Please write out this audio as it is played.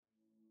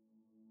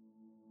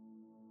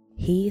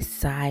He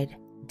sighed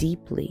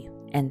deeply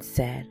and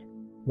said,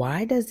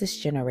 "Why does this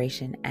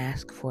generation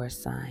ask for a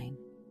sign?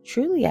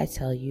 Truly I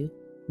tell you,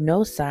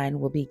 no sign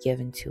will be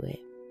given to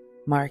it."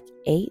 Mark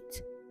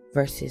 8,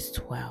 verses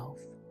 12.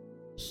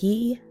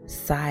 He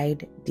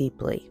sighed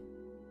deeply.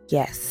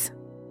 Yes,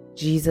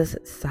 Jesus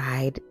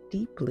sighed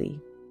deeply.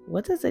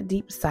 What does a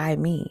deep sigh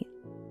mean?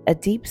 A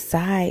deep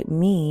sigh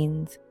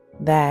means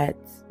that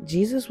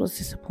Jesus was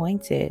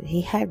disappointed.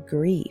 He had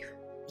grief.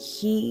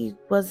 He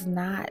was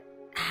not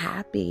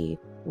happy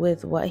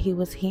with what he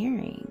was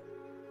hearing.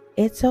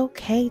 It's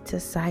okay to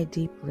sigh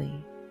deeply.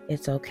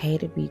 It's okay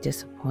to be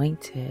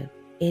disappointed.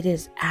 It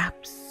is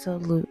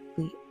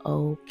absolutely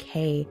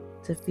okay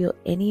to feel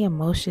any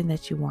emotion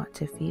that you want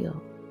to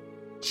feel.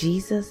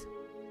 Jesus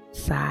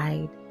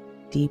sighed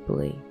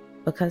deeply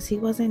because he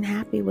wasn't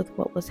happy with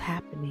what was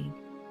happening.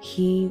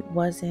 He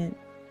wasn't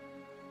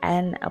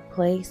in a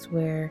place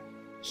where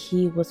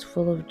he was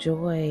full of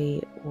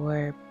joy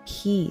or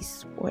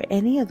peace or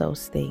any of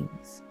those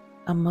things.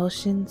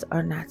 Emotions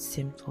are not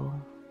sinful.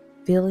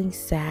 Feeling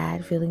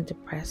sad, feeling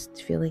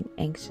depressed, feeling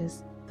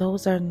anxious,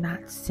 those are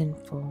not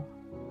sinful.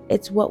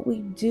 It's what we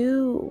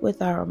do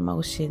with our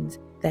emotions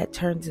that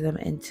turns them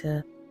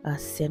into a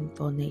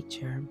sinful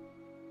nature.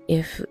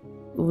 If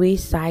we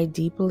sigh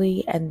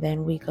deeply and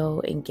then we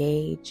go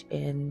engage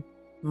in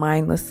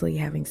mindlessly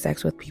having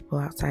sex with people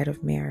outside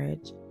of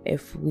marriage,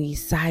 if we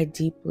sigh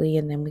deeply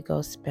and then we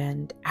go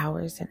spend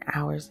hours and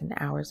hours and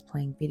hours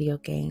playing video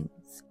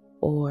games,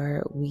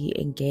 or we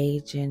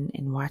engage in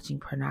watching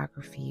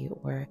pornography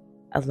or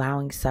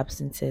allowing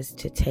substances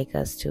to take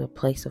us to a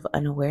place of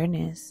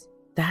unawareness,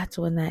 that's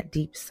when that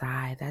deep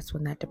sigh, that's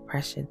when that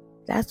depression,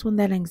 that's when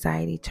that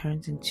anxiety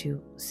turns into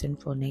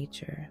sinful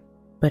nature.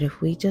 But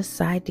if we just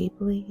sigh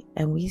deeply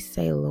and we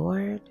say,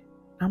 "Lord,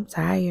 I'm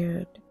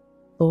tired.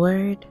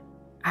 Lord,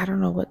 I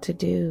don't know what to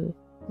do.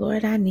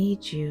 Lord, I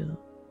need you."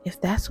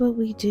 If that's what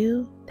we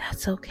do,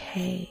 that's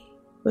okay.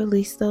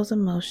 Release those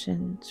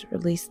emotions,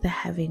 release the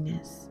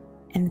heaviness,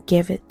 and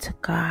give it to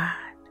God.